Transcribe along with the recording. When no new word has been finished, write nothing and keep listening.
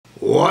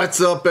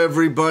What's up,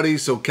 everybody?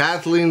 So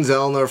Kathleen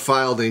Zellner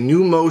filed a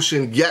new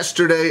motion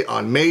yesterday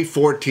on May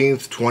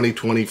 14th,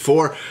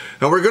 2024,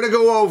 and we're going to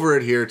go over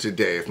it here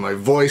today. If my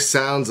voice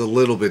sounds a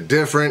little bit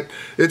different,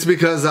 it's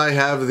because I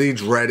have the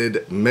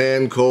dreaded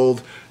man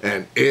cold,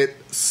 and it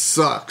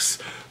sucks.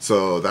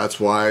 So that's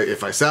why,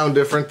 if I sound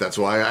different, that's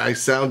why I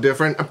sound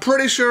different. I'm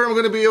pretty sure I'm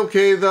going to be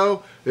okay,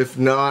 though. If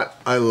not,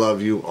 I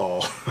love you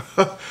all.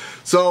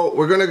 So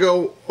we're going to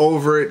go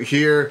over it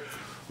here.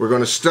 We're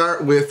going to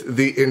start with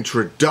the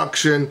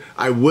introduction.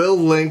 I will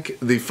link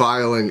the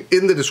filing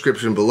in the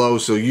description below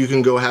so you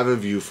can go have a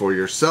view for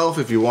yourself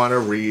if you want to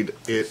read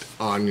it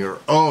on your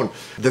own.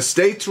 The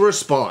state's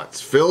response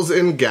fills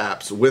in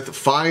gaps with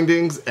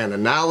findings and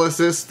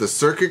analysis the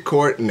circuit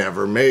court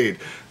never made,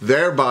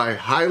 thereby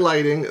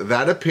highlighting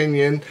that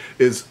opinion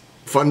is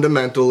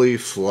fundamentally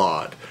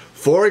flawed.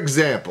 For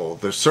example,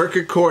 the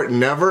circuit court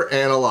never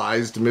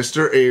analyzed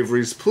Mr.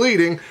 Avery's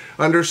pleading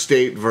under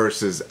State v.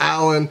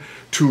 Allen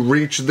to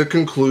reach the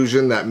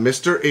conclusion that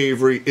Mr.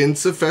 Avery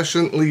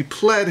insufficiently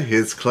pled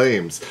his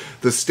claims.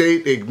 The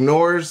state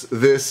ignores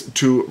this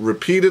to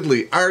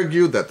repeatedly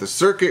argue that the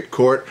circuit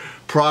court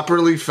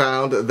properly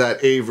found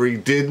that Avery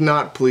did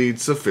not plead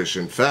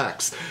sufficient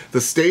facts.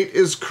 The state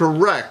is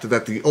correct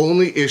that the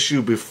only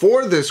issue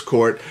before this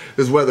court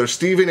is whether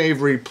Stephen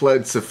Avery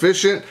pled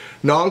sufficient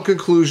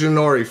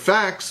non-conclusionary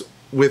facts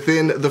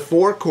within the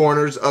four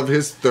corners of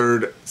his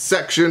third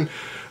section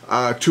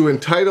to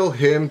entitle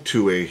him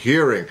to a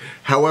hearing.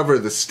 However,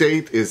 the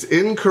state is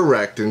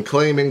incorrect in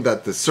claiming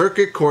that the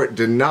circuit court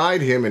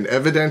denied him an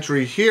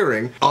evidentiary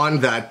hearing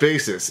on that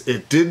basis.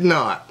 It did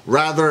not.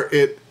 Rather,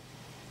 it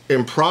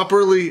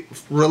improperly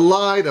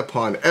relied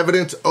upon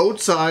evidence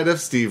outside of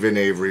Stephen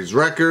Avery's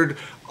record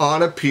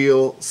on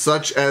appeal,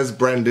 such as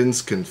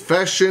Brendan's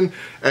confession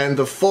and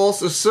the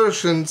false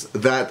assertions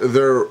that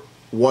there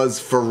was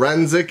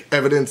forensic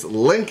evidence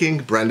linking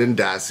Brendan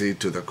Dassey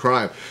to the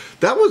crime.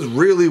 That was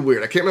really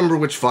weird. I can't remember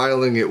which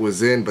filing it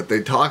was in, but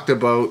they talked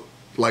about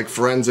like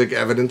forensic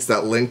evidence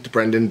that linked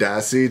Brendan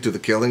Dassey to the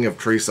killing of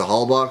Teresa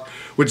Halbach,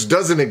 which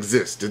doesn't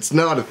exist. It's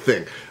not a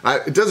thing.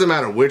 It doesn't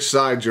matter which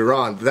side you're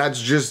on.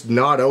 That's just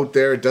not out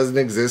there. It doesn't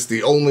exist.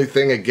 The only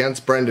thing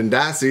against Brendan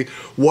Dassey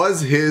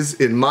was his,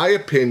 in my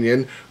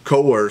opinion,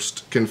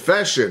 coerced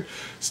confession.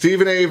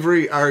 Stephen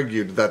Avery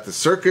argued that the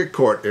circuit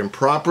court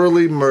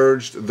improperly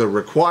merged the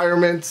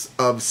requirements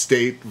of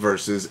State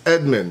versus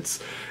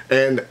Edmonds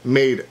and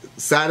made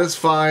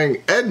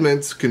satisfying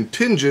Edmonds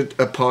contingent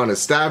upon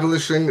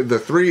establishing the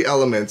three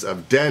elements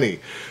of Denny.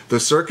 The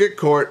circuit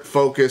court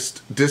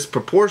focused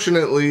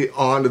disproportionately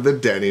on the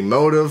Denny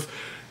motive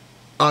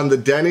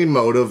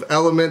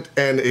element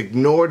and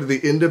ignored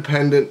the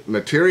independent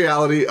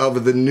materiality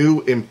of the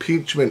new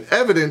impeachment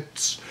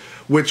evidence,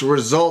 which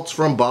results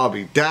from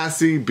Bobby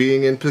Dassey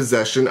being in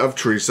possession of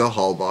Teresa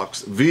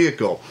Halbach's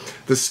vehicle.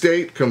 The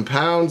state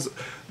compounds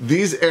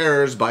these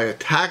errors by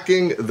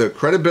attacking the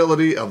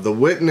credibility of the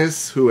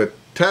witness who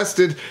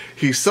attested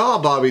he saw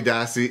Bobby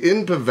Dassey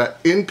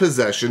in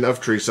possession of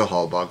Teresa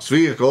Halbach's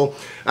vehicle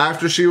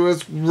after she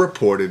was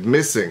reported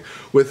missing,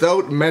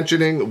 without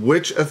mentioning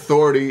which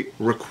authority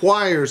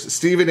requires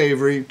Stephen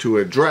Avery to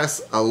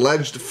address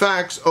alleged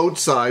facts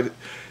outside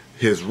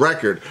his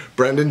record,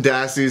 Brendan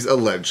Dassey's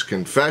alleged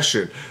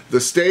confession.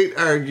 The state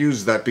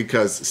argues that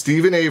because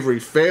Stephen Avery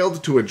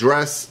failed to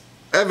address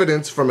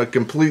evidence from a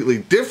completely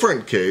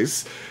different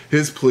case,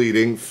 his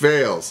pleading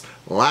fails.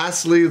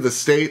 Lastly, the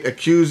state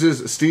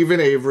accuses Stephen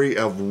Avery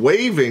of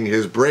waiving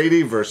his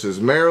Brady versus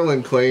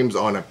Maryland claims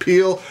on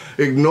appeal,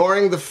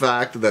 ignoring the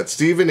fact that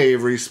Stephen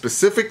Avery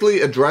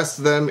specifically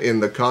addressed them in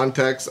the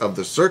context of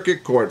the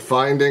circuit court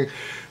finding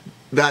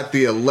that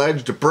the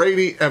alleged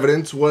Brady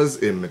evidence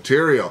was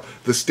immaterial.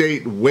 The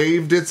state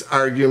waived its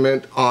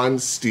argument on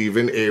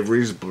Stephen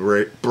Avery's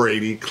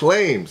Brady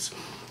claims.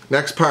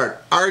 Next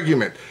part,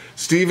 argument.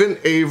 Stephen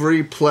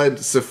Avery pled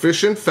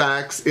sufficient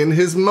facts in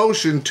his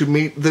motion to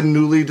meet the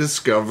newly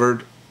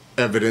discovered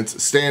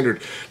evidence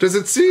standard. Does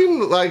it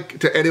seem like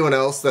to anyone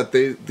else that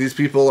these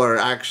people are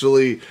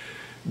actually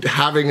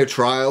having a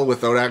trial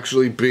without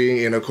actually being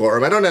in a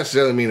courtroom? I don't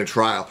necessarily mean a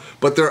trial,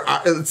 but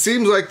it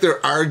seems like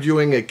they're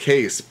arguing a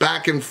case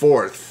back and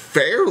forth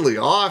fairly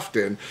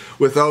often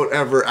without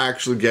ever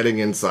actually getting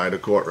inside a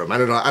courtroom. I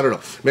don't know.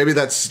 Maybe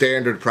that's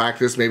standard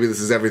practice. Maybe this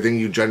is everything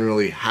you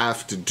generally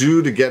have to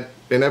do to get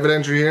an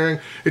evidentiary hearing.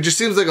 It just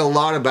seems like a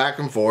lot of back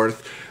and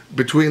forth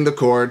between the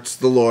courts,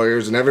 the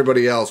lawyers, and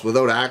everybody else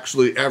without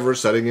actually ever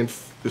setting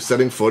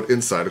foot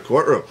inside a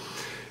courtroom.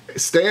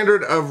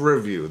 Standard of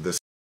review. The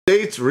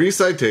state's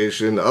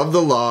recitation of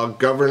the law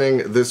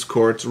governing this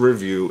court's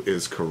review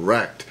is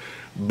correct.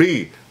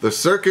 B. The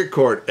circuit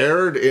court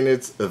erred in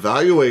its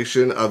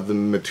evaluation of the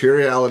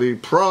materiality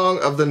prong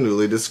of the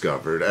newly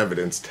discovered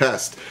evidence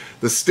test.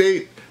 The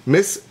state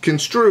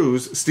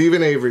misconstrues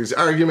Stephen Avery's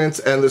arguments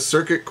and the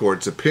circuit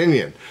court's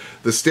opinion.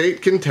 The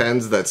state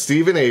contends that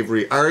Stephen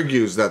Avery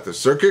argues that the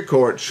circuit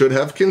court should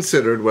have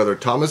considered whether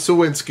Thomas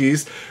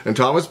Sawinski's and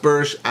Thomas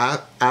Bursch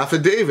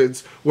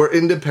affidavits were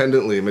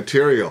independently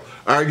material,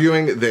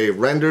 arguing they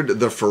rendered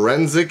the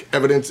forensic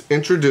evidence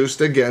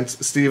introduced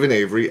against Steven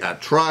Avery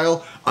at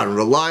trial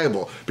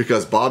unreliable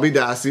because Bobby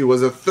Dassey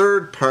was a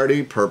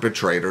third-party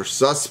perpetrator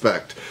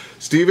suspect.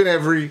 Steven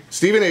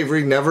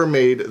Avery never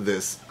made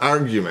this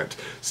argument.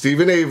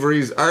 Steven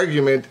Avery's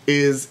argument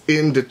is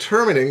in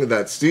determining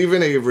that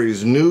Steven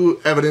Avery's new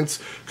evidence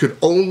could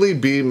only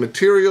be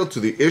material to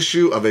the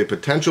issue of a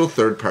potential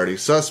third-party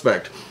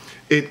suspect.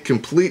 It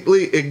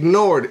completely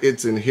ignored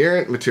its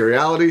inherent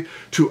materiality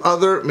to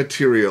other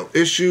material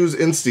issues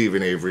in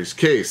Steven Avery's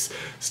case.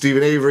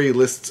 Steven Avery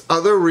lists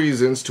other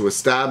reasons to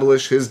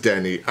establish his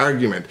Denny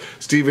argument.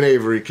 Steven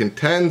Avery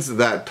contends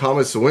that the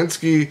Thomas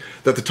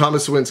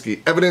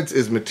Lewinsky evidence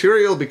is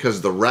material because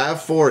the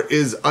RAV4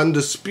 is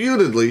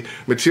undisputedly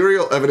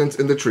material evidence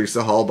in the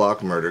Teresa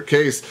Halbach murder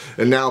case,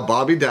 and now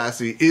Bobby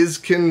Dassey is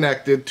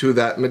connected to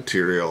that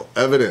material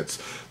evidence.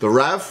 The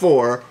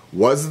RAV4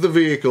 was the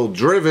vehicle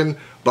driven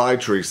by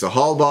Teresa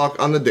Halbach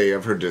on the day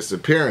of her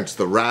disappearance.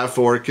 The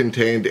RAV4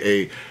 contained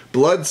a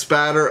blood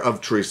spatter of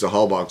Teresa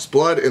Halbach's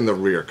blood in the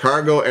rear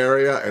cargo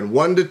area and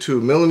 1 to 2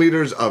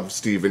 millimeters of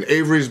Steven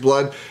Avery's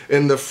blood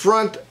in the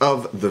front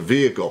of the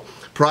vehicle.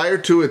 Prior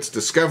to its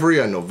discovery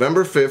on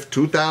November 5,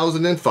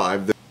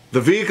 2005,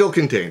 the vehicle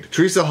contained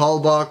Teresa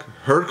Halbach,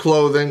 her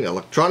clothing,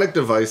 electronic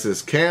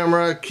devices,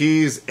 camera,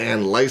 keys,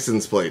 and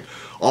license plate.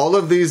 All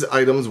of these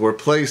items were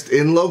placed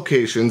in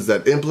locations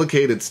that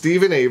implicated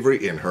Steven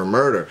Avery in her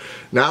murder.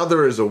 Now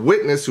there is a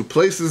witness who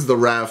places the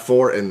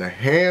RAV4 in the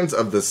hands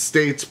of the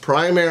state's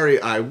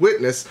primary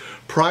eyewitness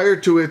prior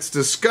to its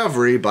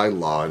discovery by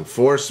law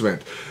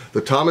enforcement. The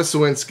Thomas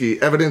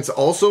Lewinsky evidence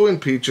also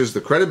impeaches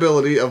the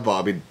credibility of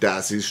Bobby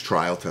Dassey's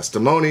trial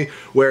testimony,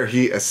 where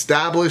he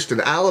established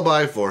an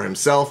alibi for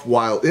himself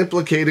while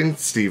implicating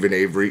Steven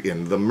Avery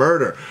in the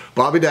murder.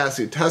 Bobby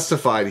Dassey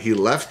testified he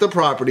left the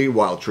property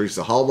while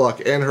Teresa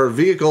Halbach and her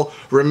vehicle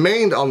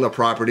remained on the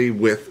property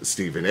with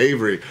Steven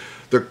Avery.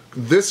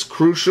 This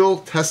crucial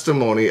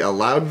testimony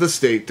allowed the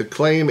state to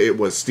claim it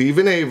was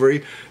Steven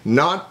Avery,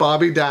 not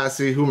Bobby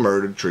Dassey, who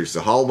murdered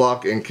Teresa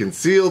Halbach and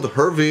concealed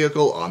her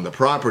vehicle on the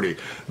property.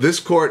 This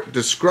court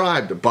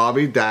described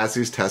Bobby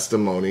Dassey's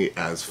testimony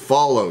as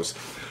follows.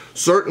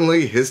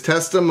 Certainly, his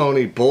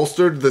testimony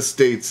bolstered the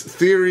state's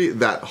theory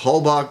that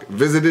Halbach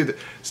visited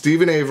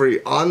Steven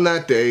Avery on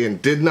that day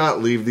and did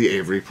not leave the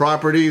Avery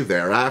property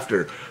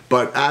thereafter.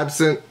 But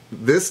absent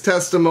this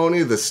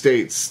testimony, the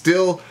state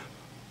still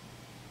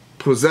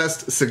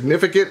possessed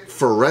significant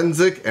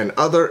forensic and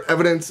other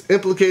evidence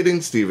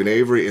implicating Steven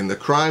Avery in the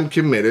crime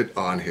committed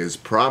on his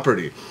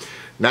property.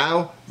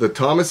 Now, the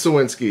Thomas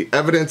Lewinsky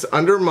evidence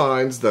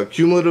undermines the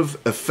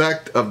cumulative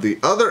effect of the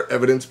other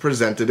evidence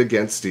presented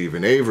against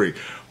Steven Avery.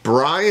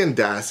 Brian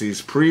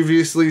Dassey's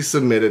previously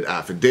submitted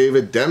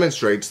affidavit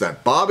demonstrates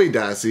that Bobby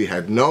Dassey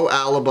had no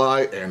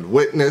alibi and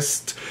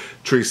witnessed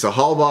Teresa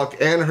Halbach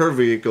and her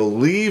vehicle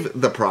leave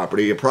the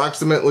property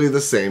approximately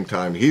the same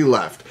time he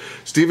left.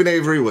 Steven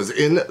Avery was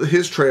in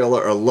his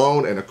trailer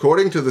alone, and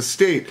according to the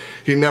state,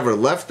 he never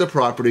left the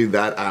property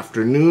that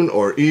afternoon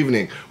or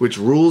evening, which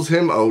rules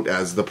him out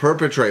as the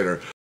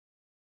perpetrator.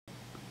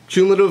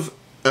 Cumulative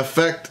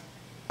effect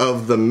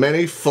of the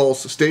many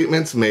false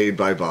statements made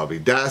by Bobby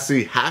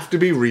Dassey have to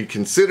be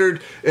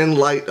reconsidered in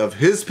light of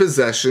his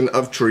possession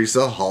of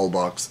Teresa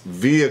Halbach's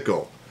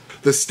vehicle.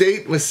 The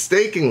state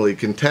mistakenly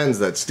contends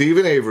that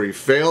Steven Avery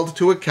failed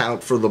to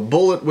account for the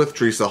bullet with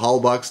Teresa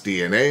Halbach's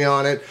DNA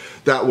on it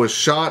that was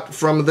shot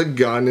from the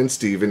gun in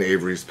Steven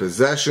Avery's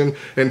possession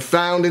and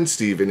found in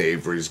Steven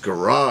Avery's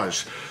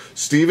garage.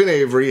 Steven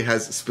Avery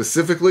has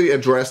specifically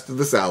addressed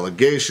this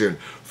allegation.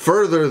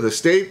 Further, the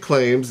state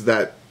claims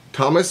that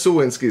Thomas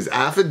Lewinsky's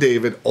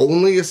affidavit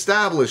only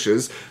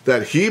establishes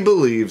that he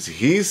believes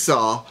he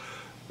saw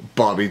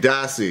Bobby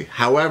Dassey.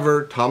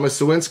 However, Thomas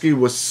Lewinsky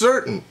was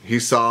certain he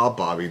saw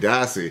Bobby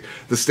Dassey.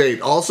 The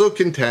state also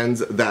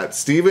contends that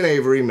Steven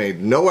Avery made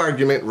no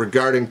argument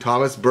regarding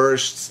Thomas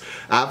Burrich's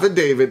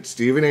affidavit.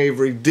 Steven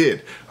Avery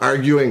did,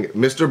 arguing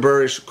Mr.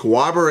 Burrich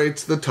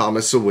corroborates the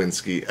Thomas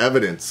Lewinsky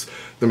evidence.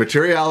 The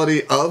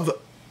materiality of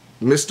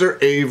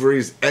Mr.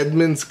 Avery's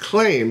Edmonds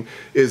claim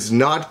is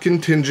not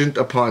contingent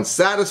upon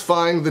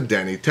satisfying the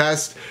Denny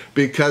test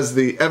because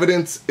the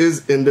evidence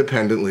is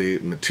independently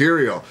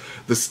material.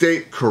 The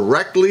state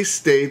correctly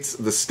states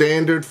the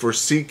standard for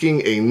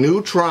seeking a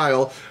new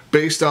trial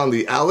based on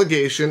the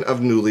allegation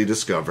of newly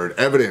discovered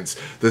evidence.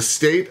 The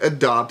state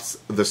adopts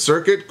the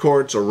circuit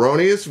court's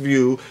erroneous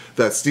view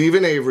that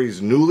Steven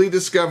Avery's newly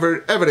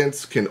discovered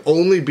evidence can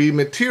only be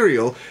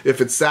material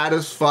if it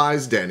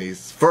satisfies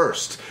Denny's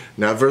first.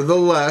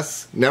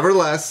 Nevertheless,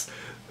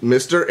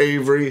 Mr.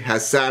 Avery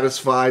has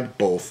satisfied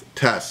both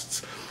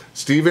tests.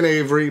 Steven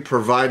Avery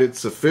provided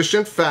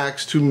sufficient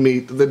facts to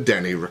meet the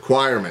Denny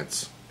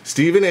requirements.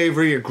 Steven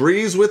Avery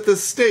agrees with the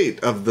state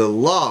of the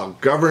law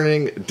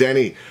governing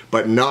Denny,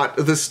 but not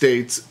the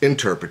state's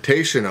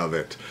interpretation of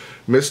it.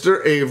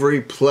 Mr. Avery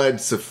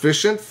pled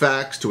sufficient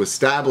facts to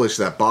establish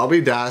that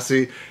Bobby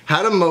Dassey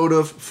had a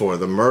motive for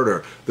the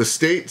murder. The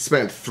state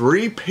spent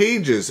 3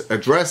 pages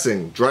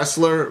addressing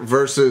Dressler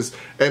versus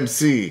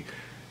MC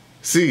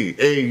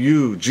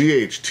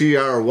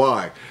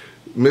Caughtry.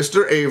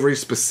 Mr. Avery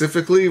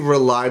specifically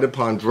relied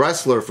upon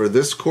Dressler for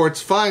this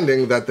court's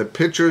finding that the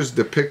pictures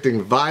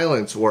depicting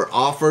violence were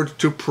offered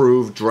to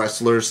prove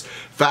Dressler's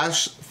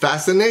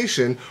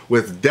fascination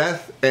with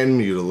death and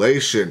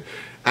mutilation,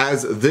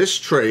 as this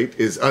trait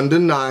is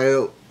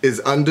undeniably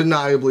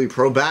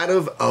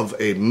probative of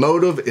a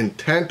motive,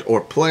 intent, or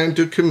plan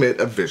to commit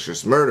a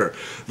vicious murder.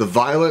 The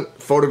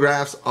violent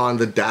photographs on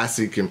the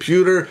Dassey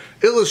computer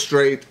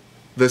illustrate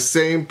the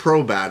same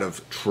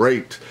probative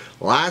trait.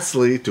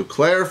 Lastly, to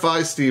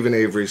clarify Stephen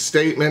Avery's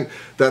statement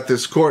that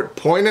this court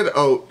pointed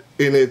out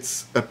in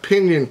its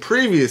opinion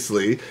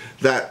previously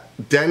that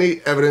Denny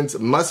evidence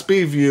must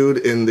be viewed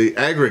in the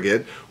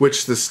aggregate,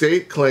 which the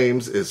state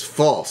claims is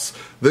false.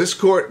 This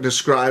court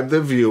described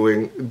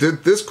viewing the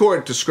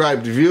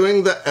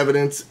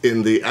evidence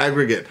in the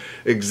aggregate,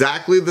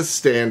 exactly the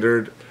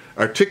standard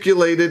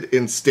articulated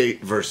in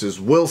State versus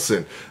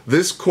Wilson.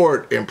 This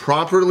court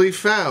improperly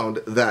found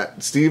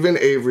that Stephen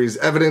Avery's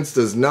evidence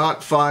does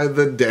not find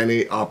the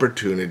Denny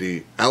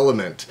opportunity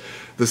element.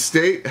 The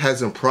state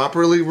has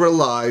improperly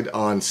relied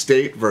on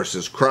State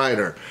versus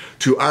Kreider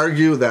to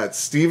argue that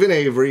Stephen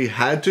Avery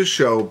had to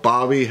show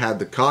Bobby had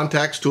the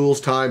contacts,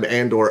 tools, time,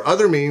 and/or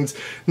other means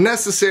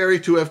necessary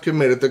to have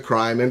committed the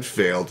crime and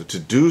failed to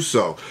do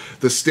so.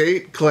 The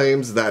state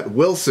claims that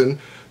Wilson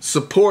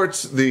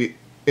supports the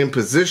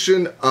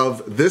imposition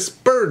of this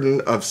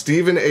burden of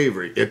Stephen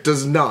Avery. It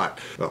does not.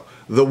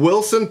 The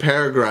Wilson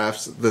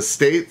paragraphs the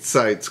state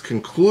cites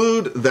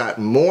conclude that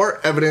more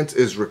evidence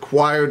is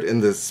required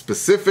in the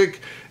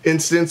specific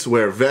instance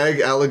where vague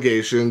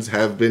allegations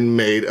have been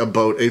made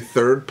about a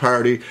third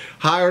party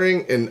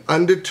hiring an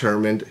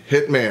undetermined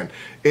hitman.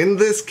 In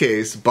this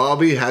case,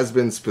 Bobby has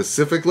been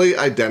specifically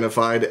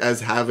identified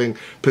as having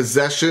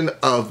possession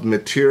of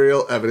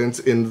material evidence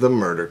in the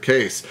murder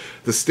case.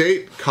 The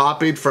state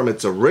copied from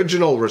its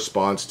original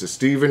response to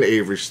Stephen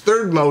Avery's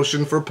third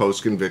motion for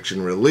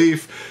post-conviction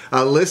relief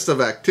a list of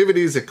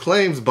activities it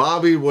claims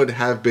Bobby would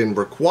have been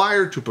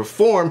required to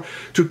perform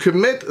to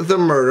commit the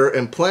murder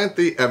and plant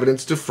the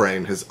evidence to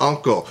frame his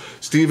uncle.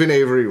 Stephen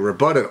Avery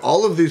rebutted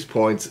all of these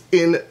points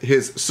in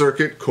his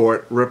circuit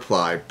court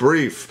reply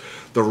brief.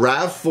 The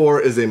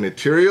RAV4 is a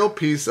material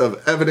piece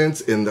of evidence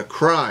in the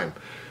crime.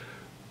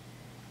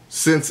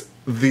 Since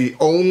the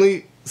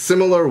only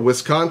similar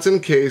Wisconsin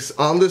case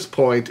on this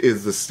point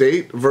is the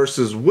State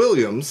versus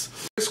Williams,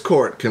 this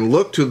court can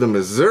look to the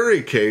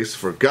Missouri case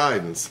for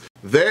guidance.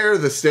 There,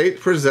 the state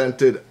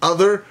presented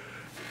other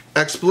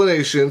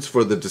explanations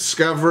for the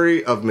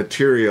discovery of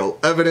material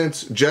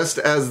evidence, just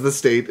as the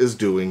state is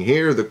doing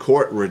here. The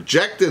court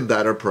rejected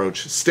that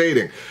approach,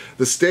 stating,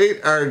 the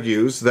state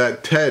argues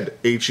that Ted,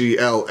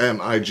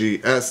 Helmig's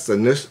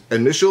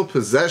initial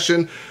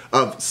possession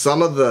of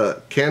some of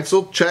the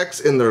canceled checks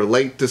in their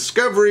late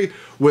discovery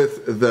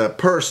with the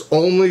purse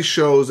only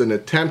shows an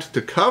attempt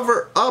to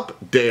cover up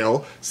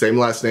Dale, same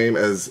last name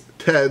as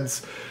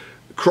Ted's,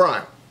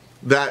 crime.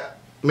 That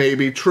may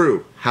be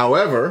true.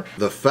 However,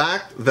 the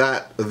fact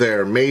that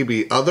there may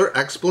be other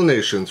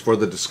explanations for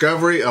the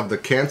discovery of the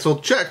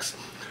canceled checks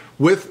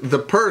with the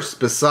purse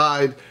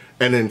beside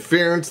an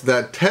inference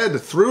that Ted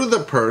threw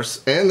the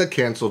purse and the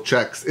canceled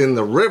checks in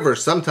the river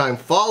sometime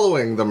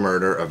following the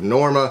murder of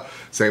Norma,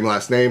 same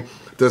last name,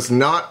 does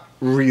not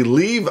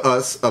relieve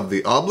us of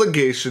the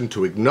obligation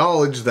to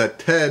acknowledge that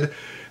Ted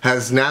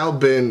has now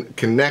been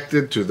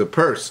connected to the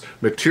purse,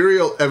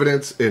 material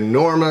evidence in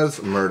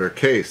Norma's murder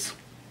case.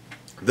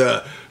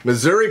 The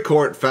Missouri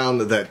court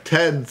found that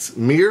Ted's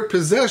mere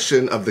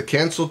possession of the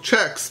canceled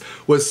checks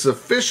was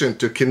sufficient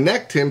to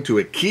connect him to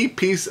a key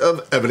piece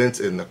of evidence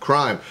in the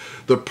crime,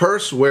 the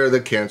purse where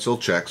the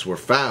canceled checks were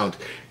found.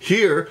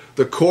 Here,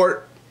 the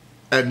court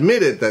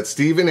admitted that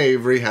Stephen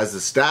Avery has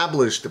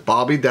established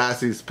Bobby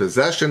Dassey's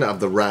possession of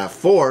the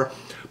RAV4,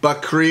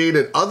 but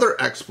created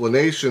other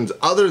explanations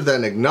other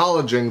than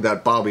acknowledging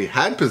that Bobby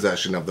had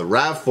possession of the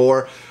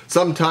RAV4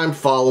 sometime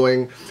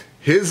following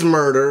his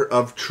murder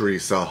of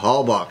Teresa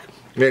Halbach.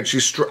 Man,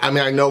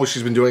 I know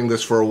she's been doing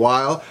this for a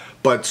while,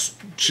 but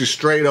she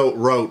straight out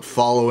wrote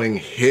following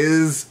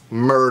his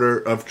murder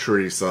of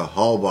Teresa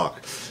Halbach.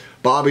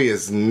 Bobby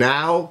is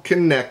now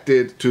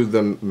connected to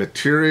the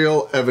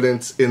material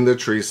evidence in the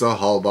Teresa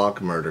Halbach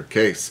murder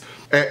case.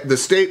 The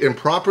state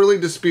improperly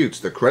disputes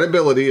the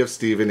credibility of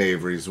Stephen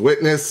Avery's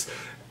witness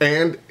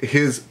and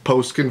his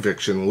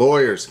post-conviction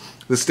lawyers.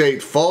 The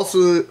state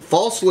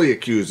falsely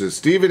accuses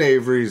Stephen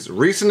Avery's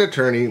recent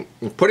attorney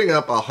of putting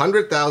up a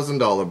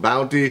 $100,000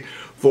 bounty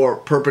for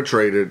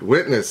perpetrated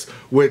witness,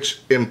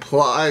 which it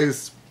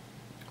implies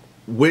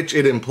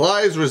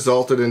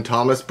resulted in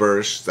Thomas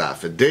Burrish's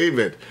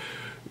affidavit.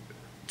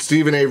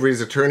 Stephen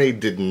Avery's attorney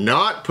did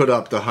not put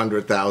up the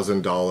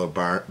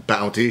 $100,000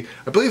 bounty.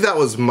 I believe that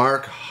was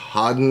Mark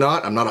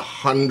Hodnott. I'm not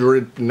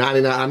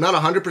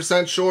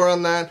 100% sure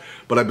on that,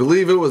 but I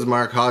believe it was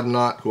Mark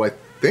Hodnott, who I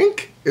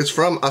think is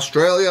from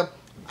Australia.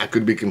 I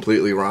could be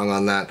completely wrong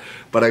on that,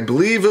 but I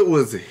believe it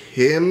was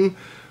him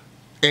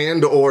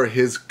and or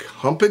his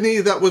company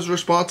that was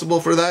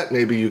responsible for that.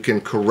 Maybe you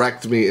can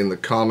correct me in the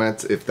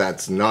comments if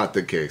that's not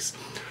the case.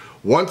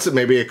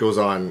 Maybe it goes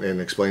on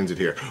and explains it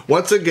here.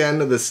 Once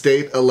again, the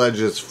state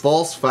alleges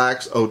false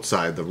facts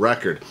outside the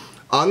record.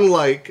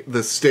 Unlike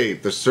the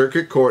state, the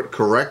circuit court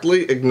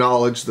correctly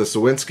acknowledged the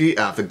Sawinski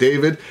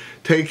affidavit,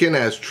 taken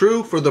as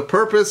true for the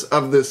purpose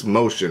of this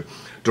motion,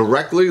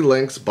 directly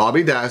links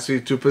Bobby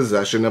Dassey to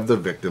possession of the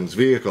victim's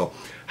vehicle.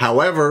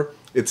 However,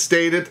 it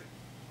stated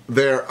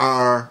there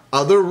are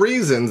other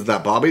reasons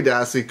that Bobby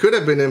Dassey could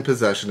have been in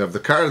possession of the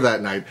car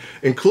that night,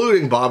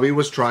 including Bobby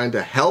was trying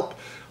to help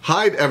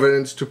hide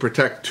evidence to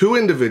protect two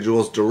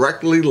individuals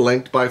directly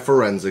linked by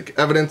forensic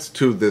evidence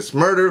to this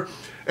murder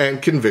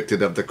and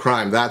convicted of the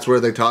crime. That's where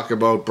they talk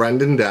about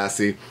Brendan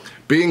Dassey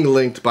being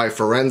linked by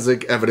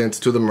forensic evidence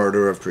to the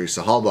murder of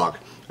Teresa Halbach.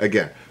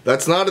 Again,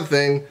 that's not a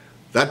thing.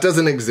 That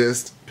doesn't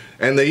exist.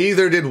 And they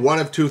either did one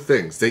of two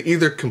things. They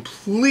either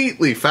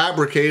completely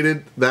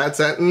fabricated that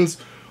sentence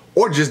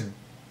or just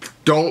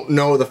don't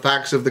know the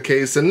facts of the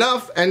case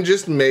enough and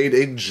just made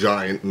a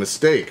giant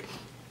mistake.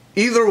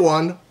 Either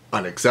one,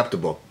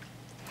 unacceptable.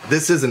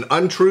 This is an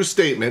untrue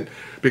statement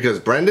because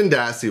Brendan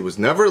Dassey was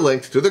never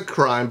linked to the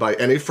crime by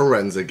any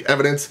forensic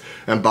evidence,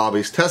 and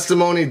Bobby's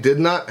testimony did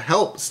not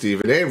help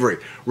Stephen Avery.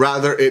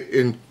 Rather, it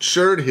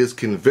ensured his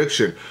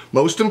conviction.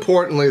 Most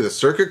importantly, the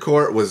circuit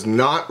court was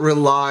not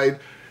relieved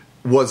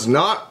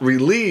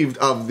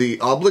of the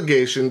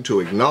obligation to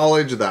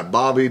acknowledge that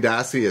Bobby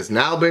Dassey has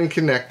now been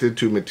connected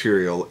to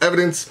material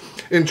evidence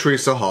in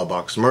Teresa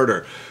Halbach's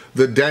murder.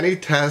 The Denny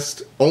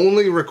test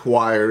only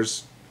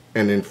requires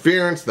an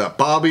inference that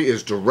Bobby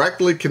is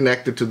directly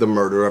connected to the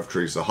murder of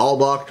Teresa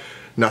Halbach,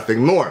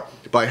 nothing more.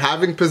 By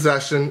having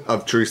possession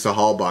of Teresa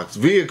Halbach's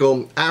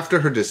vehicle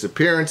after her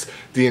disappearance,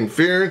 the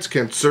inference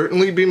can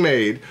certainly be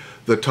made.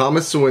 The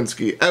Thomas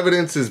Sawinski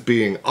evidence is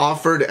being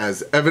offered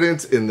as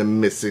evidence in the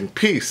missing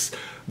piece,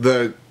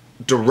 the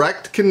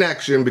direct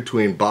connection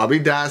between Bobby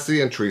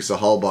Dassey and Teresa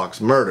Halbach's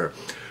murder.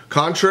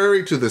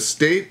 Contrary to the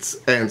state's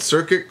and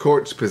circuit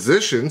court's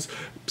positions,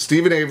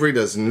 Stephen Avery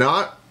does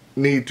not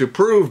need to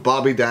prove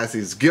Bobby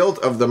Dassey's guilt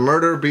of the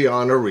murder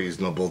beyond a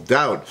reasonable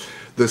doubt.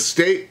 The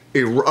state,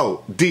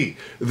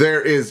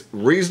 there is a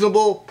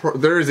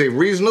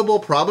reasonable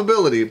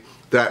probability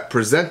that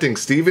presenting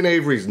Stephen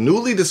Avery's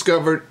newly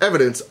discovered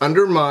evidence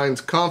undermines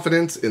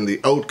confidence in the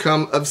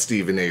outcome of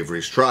Stephen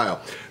Avery's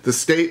trial. The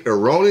state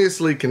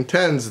erroneously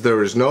contends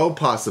there is no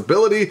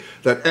possibility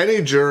that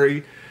any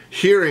jury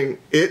hearing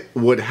it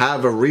would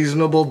have a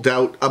reasonable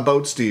doubt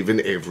about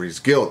Stephen Avery's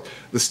guilt.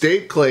 The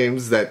state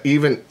claims that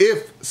even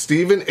if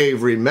Stephen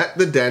Avery met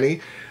the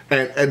Denny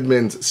and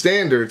Edmonds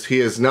standards, he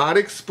has not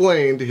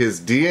explained his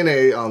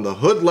DNA on the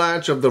hood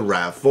latch of the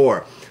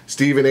RAV4.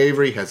 Stephen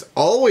Avery has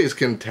always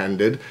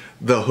contended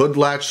the hood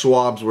latch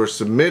swabs were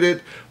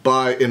submitted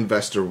by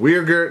investor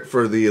Weirgert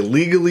for the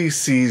illegally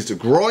seized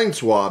groin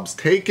swabs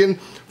taken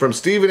from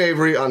Stephen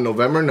Avery on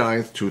November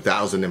 9,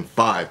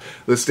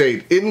 2005. The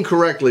state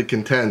incorrectly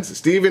contends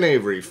Stephen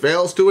Avery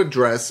fails to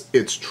address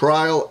its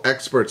trial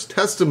expert's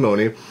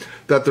testimony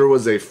that there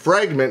was a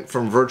fragment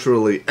from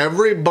virtually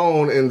every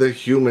bone in the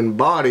human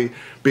body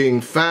being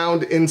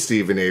found in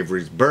Stephen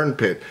Avery's burn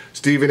pit.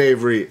 Stephen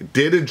Avery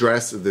did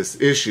address this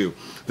issue.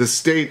 The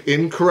state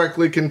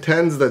incorrectly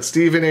contends that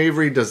Stephen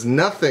Avery does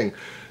nothing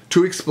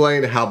to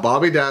explain how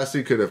Bobby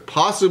Dassey could have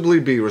possibly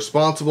be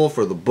responsible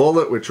for the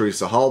bullet with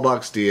Teresa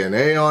Halbach's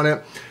DNA on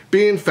it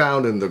being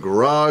found in the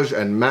garage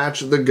and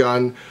matched to the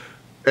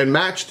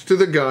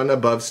gun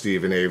above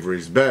Stephen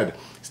Avery's bed.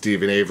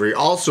 Stephen Avery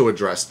also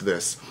addressed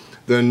this.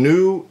 The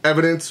new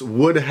evidence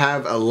would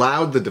have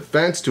allowed the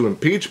defense to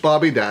impeach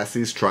Bobby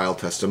Dassey's trial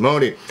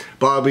testimony.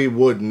 Bobby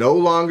would no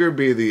longer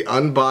be the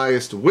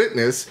unbiased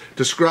witness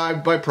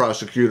described by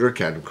prosecutor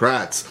Ken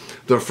Kratz.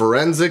 The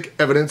forensic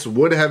evidence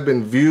would have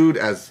been viewed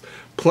as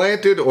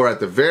planted or at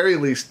the very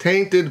least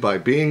tainted by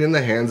being in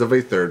the hands of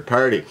a third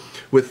party.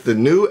 With the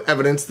new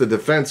evidence, the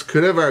defense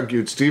could have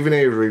argued Stephen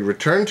Avery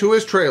returned to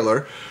his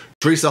trailer,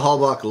 Teresa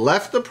Halbach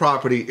left the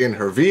property in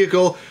her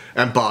vehicle,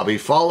 and Bobby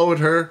followed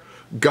her,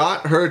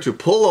 got her to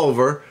pull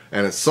over,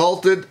 and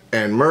assaulted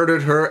and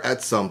murdered her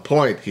at some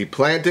point. He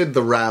planted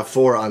the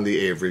RAV4 on the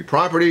Avery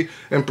property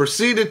and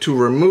proceeded to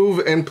remove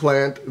and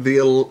plant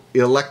the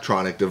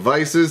electronic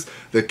devices,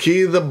 the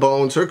key, the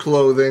bones, her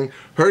clothing,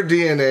 her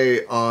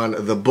DNA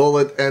on the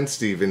bullet, and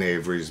Stephen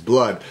Avery's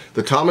blood.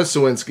 The Thomas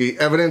Sawinski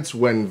evidence,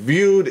 when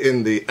viewed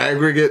in the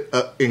aggregate,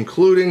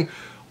 including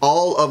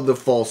all of the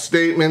false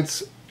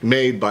statements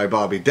made by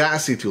Bobby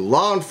Dassey to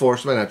law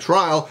enforcement at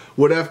trial,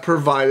 would have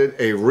provided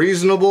a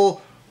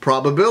reasonable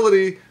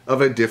probability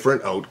of a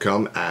different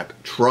outcome at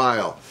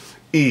trial.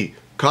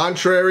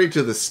 Contrary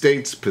to the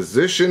state's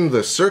position,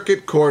 the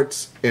circuit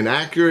court's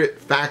inaccurate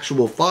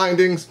factual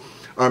findings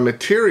are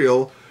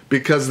material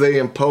because they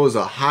impose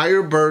a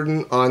higher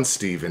burden on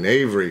Stephen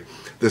Avery.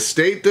 The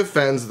state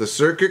defends the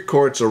circuit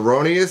court's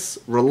erroneous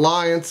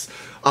reliance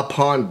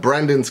upon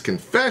Brendan's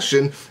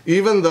confession,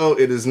 even though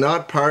it is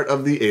not part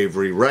of the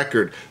Avery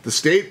record. The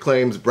state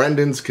claims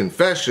Brendan's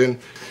confession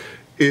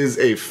is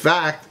a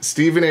fact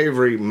Stephen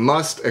Avery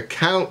must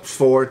account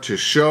for to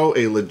show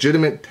a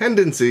legitimate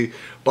tendency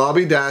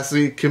Bobby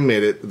Dassey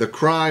committed the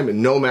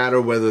crime, no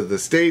matter whether the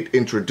state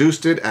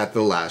introduced it at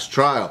the last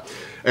trial.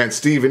 And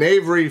Stephen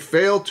Avery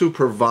failed to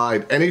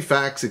provide any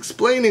facts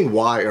explaining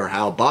why or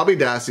how Bobby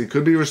Dassey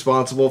could be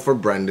responsible for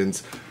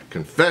Brendan's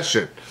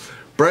confession.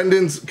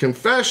 Brendan's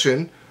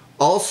confession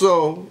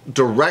also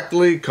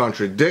directly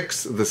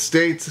contradicts the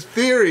state's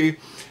theory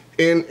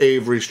in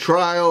Avery's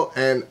trial,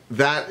 and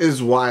that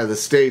is why the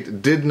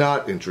state did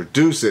not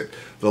introduce it.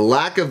 The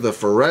lack of the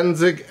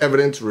forensic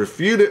evidence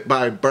refuted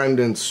by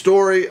Brendan's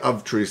story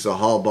of Teresa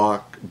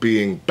Halbach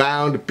being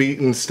bound,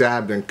 beaten,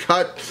 stabbed, and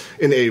cut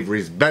in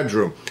Avery's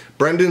bedroom.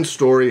 Brendan's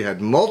story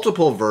had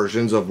multiple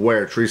versions of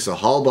where Teresa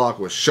Halbach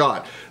was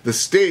shot. The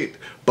state,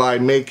 by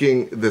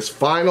making this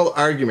final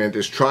argument,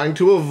 is trying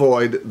to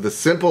avoid the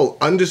simple,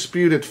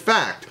 undisputed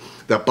fact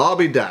that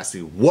Bobby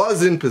Dassey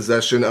was in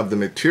possession of the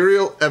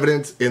material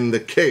evidence in the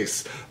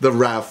case, the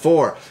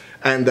RAV4,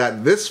 and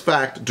that this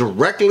fact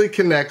directly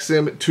connects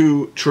him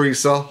to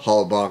Teresa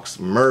Halbach's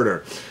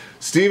murder.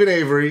 Stephen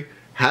Avery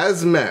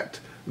has met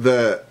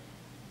the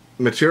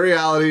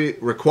materiality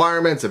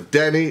requirements of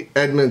Denny,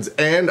 Edmonds,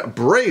 and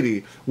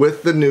Brady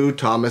with the new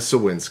Thomas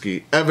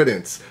Sawinski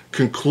evidence.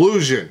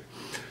 Conclusion: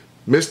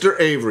 Mr.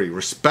 Avery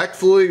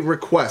respectfully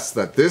requests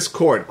that this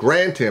court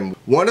grant him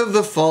one of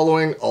the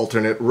following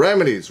alternate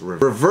remedies.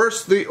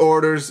 Reverse the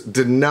orders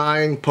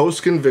denying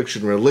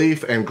post-conviction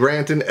relief and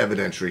grant an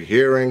evidentiary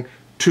hearing.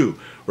 2.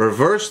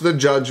 Reverse the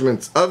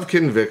judgments of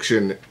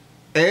conviction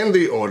and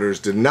the orders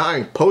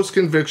denying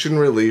post-conviction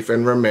relief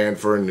and remand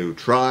for a new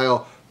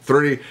trial.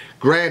 3.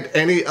 Grant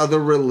any other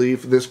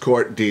relief this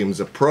court deems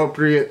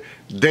appropriate.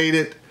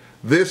 Dated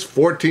this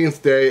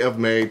 14th day of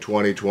May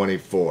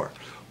 2024.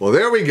 Well,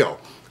 there we go.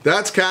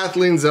 That's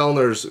Kathleen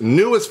Zellner's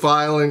newest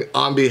filing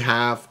on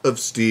behalf of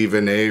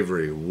Stephen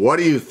Avery. What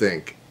do you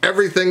think?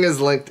 Everything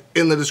is linked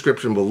in the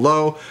description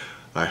below.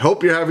 I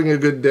hope you're having a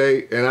good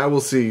day, and I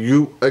will see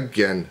you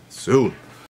again soon.